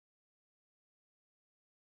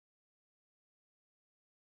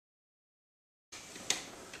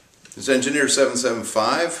This is Engineer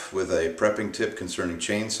 775 with a prepping tip concerning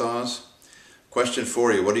chainsaws. Question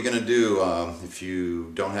for you: what are you going to do if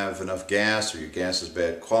you don't have enough gas, or your gas is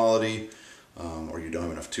bad quality, or you don't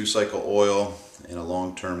have enough two-cycle oil in a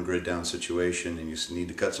long-term grid down situation and you need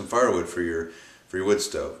to cut some firewood for your wood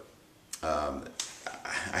stove? I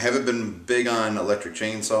haven't been big on electric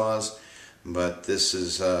chainsaws, but this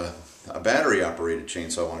is a battery operated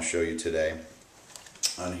chainsaw I want to show you today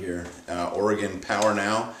on here. Oregon Power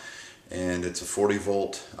Now, and it's a 40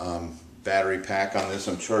 volt battery pack on this.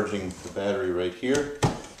 I'm charging the battery right here.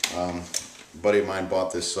 A buddy of mine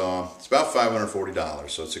bought this saw. It's about $540,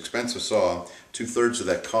 so it's an expensive saw. 2/3 of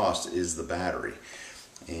that cost is the battery.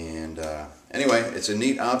 And anyway, it's a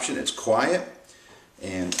neat option. It's quiet,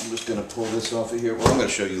 and I'm just going to pull this off of here. Well, I'm going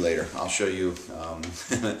to show you later. I'll show you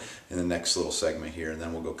in the next little segment here, and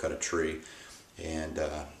then we'll go cut a tree. And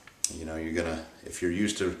you know, you're gonna, if you're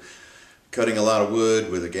used to cutting a lot of wood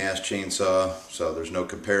with a gas chainsaw, so there's no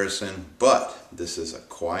comparison, but this is a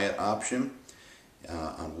quiet option.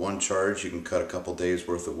 On one charge you can cut a couple days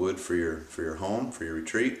worth of wood for your home, for your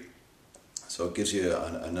retreat, so it gives you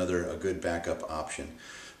a good backup option.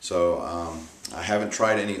 So I haven't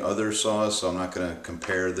tried any other saws, so I'm not going to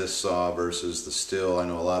compare this saw versus the Stihl. I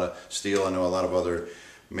know a lot of other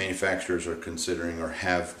manufacturers are considering or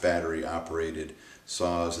have battery operated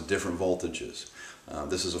saws at different voltages.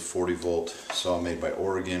 This is a 40 volt saw made by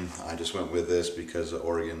Oregon. I just went with this because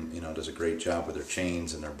Oregon, you know, does a great job with their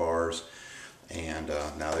chains and their bars, and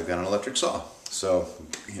now they've got an electric saw. So,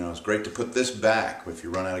 you know, it's great to put this back if you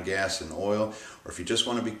run out of gas and oil, or if you just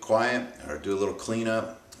want to be quiet or do a little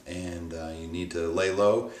cleanup and you need to lay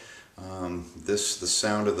low. The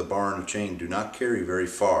sound of the bar and the chain do not carry very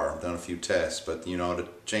far. I've done a few tests, but you know, the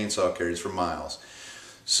chainsaw carries for miles.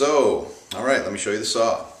 So, all right, let me show you the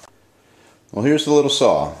saw. Well, here's the little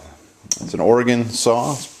saw. It's an Oregon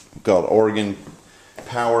saw. It's called Oregon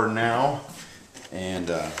Power Now, and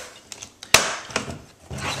it's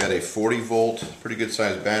got a 40 volt, pretty good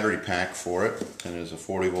sized battery pack for it, and it's a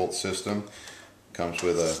 40 volt system. Comes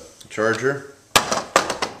with a charger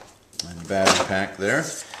and a battery pack there.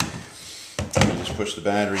 You just push the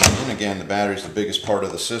battery in. Again, the battery is the biggest part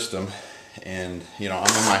of the system, and you know,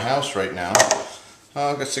 I'm in my house right now.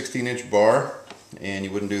 I've got a 16-inch bar, and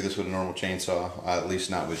you wouldn't do this with a normal chainsaw, at least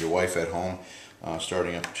not with your wife at home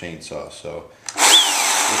starting up a chainsaw. So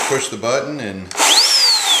just push the button, and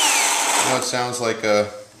you know, it sounds like a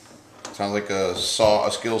saw,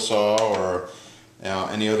 a skill saw, or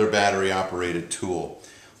any other battery operated tool.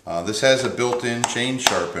 This has a built-in chain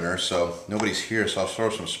sharpener, so nobody's here, so I'll throw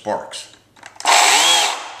some sparks.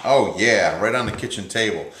 Oh yeah, right on the kitchen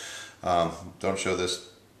table. Don't show this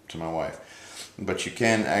to my wife, but you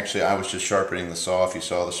can actually, I was just sharpening the saw, if you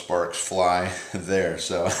saw the sparks fly there.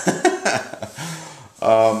 So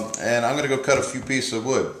and I'm gonna go cut a few pieces of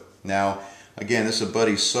wood. Now again, this is a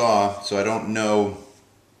buddy's saw, so I don't know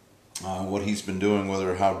what he's been doing,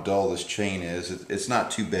 whether how dull this chain is. It's not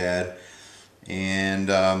too bad, and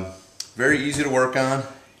very easy to work on,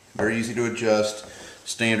 very easy to adjust,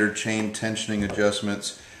 standard chain tensioning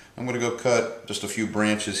adjustments. I'm going to go cut just a few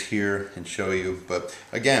branches here and show you, but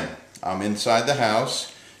again, I'm inside the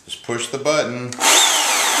house. Just push the button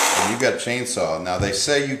and you've got a chainsaw. Now they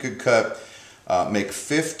say you could cut, make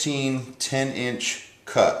 15 10-inch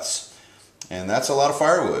cuts, and that's a lot of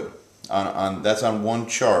firewood. That's on one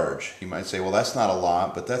charge. You might say, well, that's not a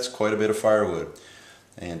lot, but that's quite a bit of firewood,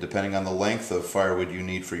 and depending on the length of firewood you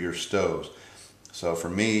need for your stoves. So for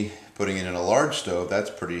me, putting it in a large stove, that's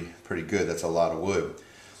pretty good. That's a lot of wood.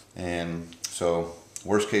 And so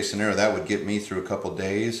worst case scenario, that would get me through a couple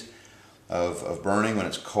days of burning when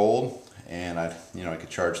it's cold, and I could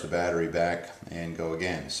charge the battery back and go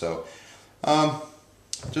again. So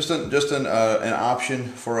just an option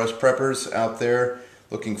for us preppers out there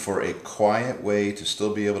looking for a quiet way to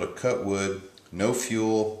still be able to cut wood. No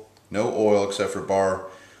fuel, no oil except for bar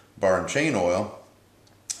and chain oil,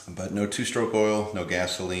 but no two-stroke oil, no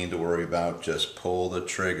gasoline to worry about. Just pull the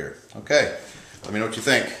trigger. Okay, let me know what you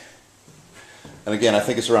think. And again, I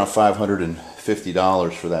think it's around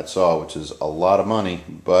 $550 for that saw, which is a lot of money,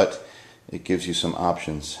 but it gives you some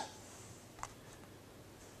options.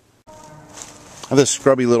 I have this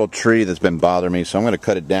scrubby little tree that's been bothering me, so I'm going to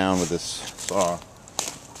cut it down with this saw.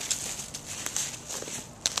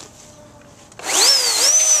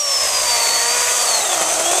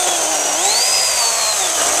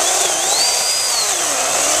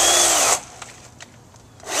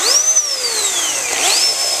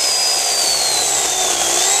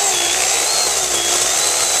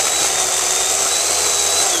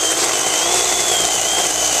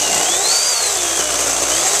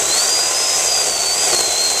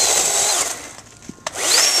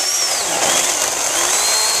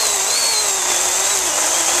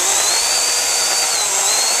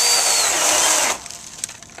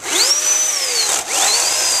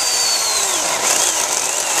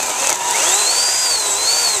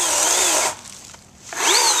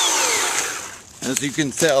 As you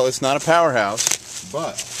can tell, it's not a powerhouse,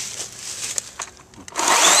 but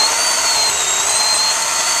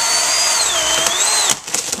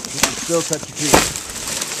you can still cut your teeth.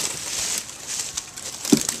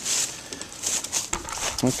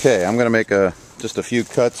 Okay, I'm going to make just a few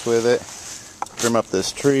cuts with it. Trim up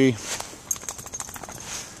this tree. It's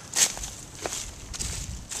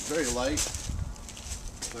very light,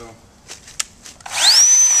 so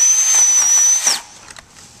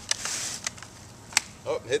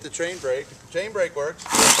oh, hit the chain brake. Chain brake works.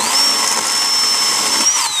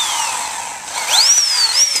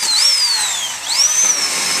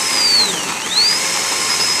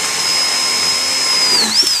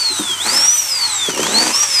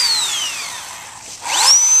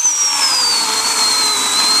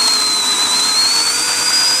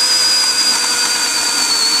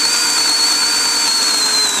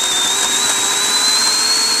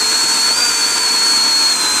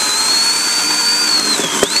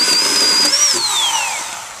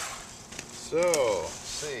 So, let's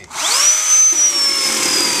see.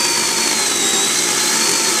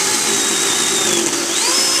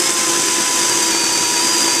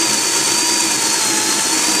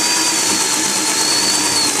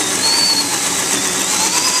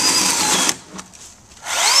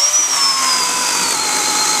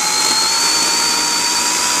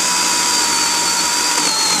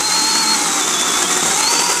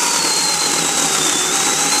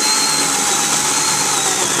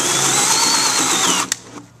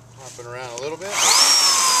 Around a little bit.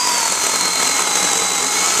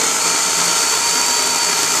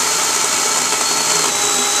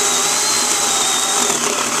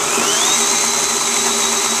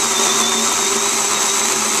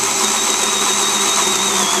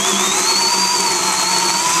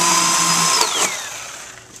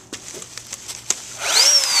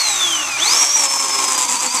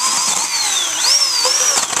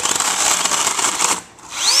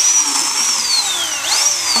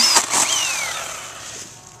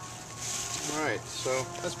 Alright, so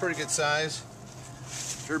that's pretty good size.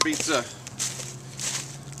 Sure beats a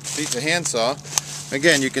handsaw.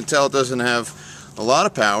 Again, you can tell it doesn't have a lot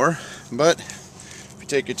of power, but if you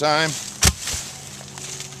take your time,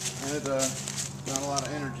 and not a lot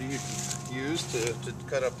of energy you can use to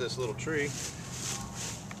cut up this little tree.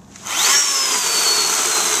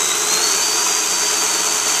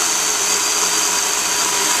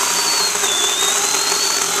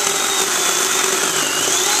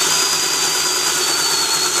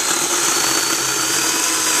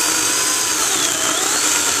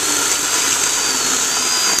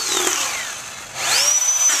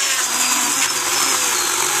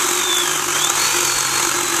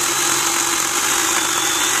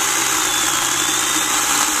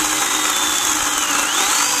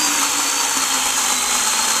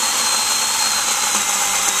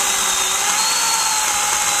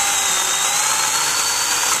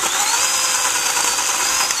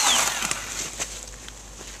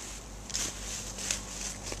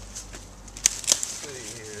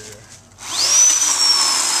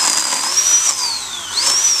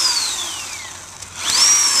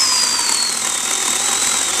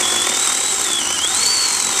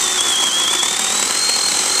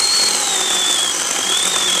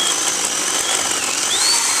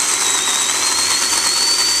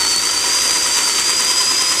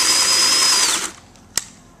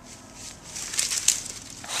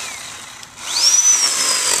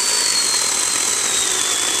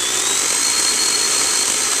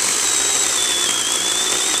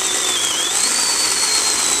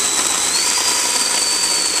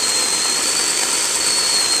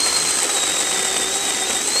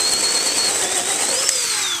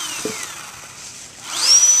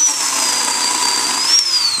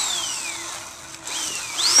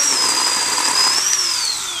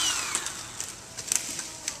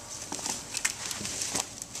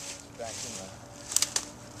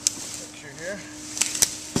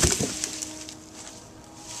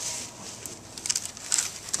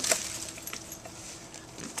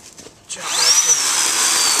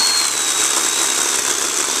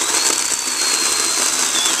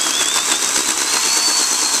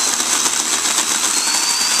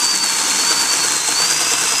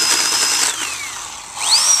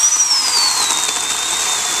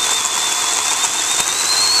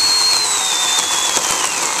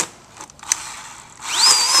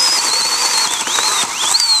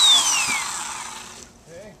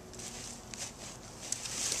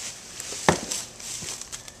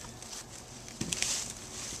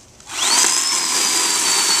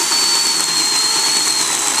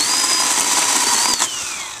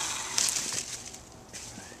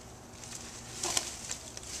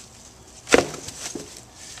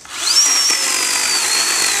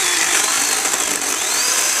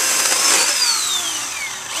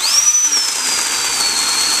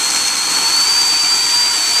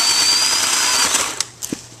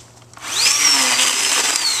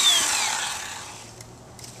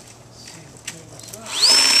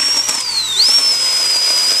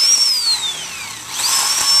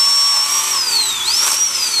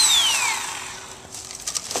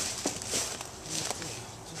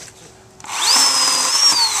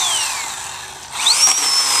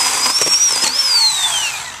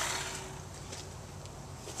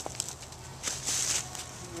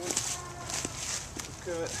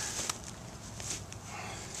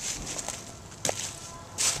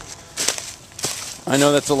 I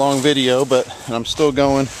know that's a long video, but I'm still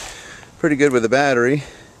going pretty good with the battery.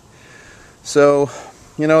 So,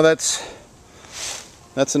 you know, that's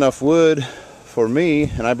enough wood for me,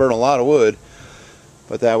 and I burn a lot of wood,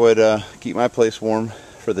 but that would keep my place warm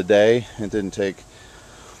for the day. It didn't take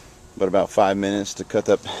but about 5 minutes to cut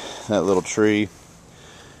up that little tree,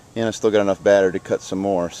 and I still got enough battery to cut some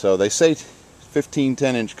more. So they say 15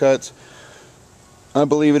 10-inch cuts. I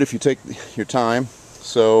believe it if you take your time.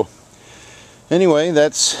 So anyway,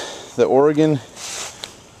 that's the Oregon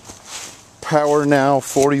Power Now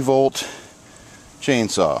 40-volt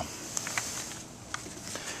chainsaw.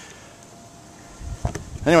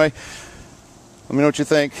 Anyway, let me know what you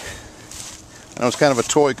think. I know it's kind of a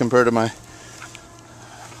toy compared to my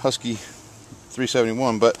Husky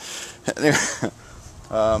 371, but anyway,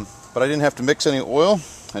 but I didn't have to mix any oil.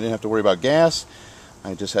 I didn't have to worry about gas.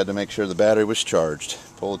 I just had to make sure the battery was charged.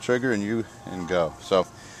 Pull the trigger and go. So,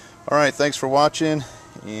 all right, thanks for watching,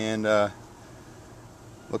 and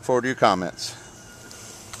look forward to your comments.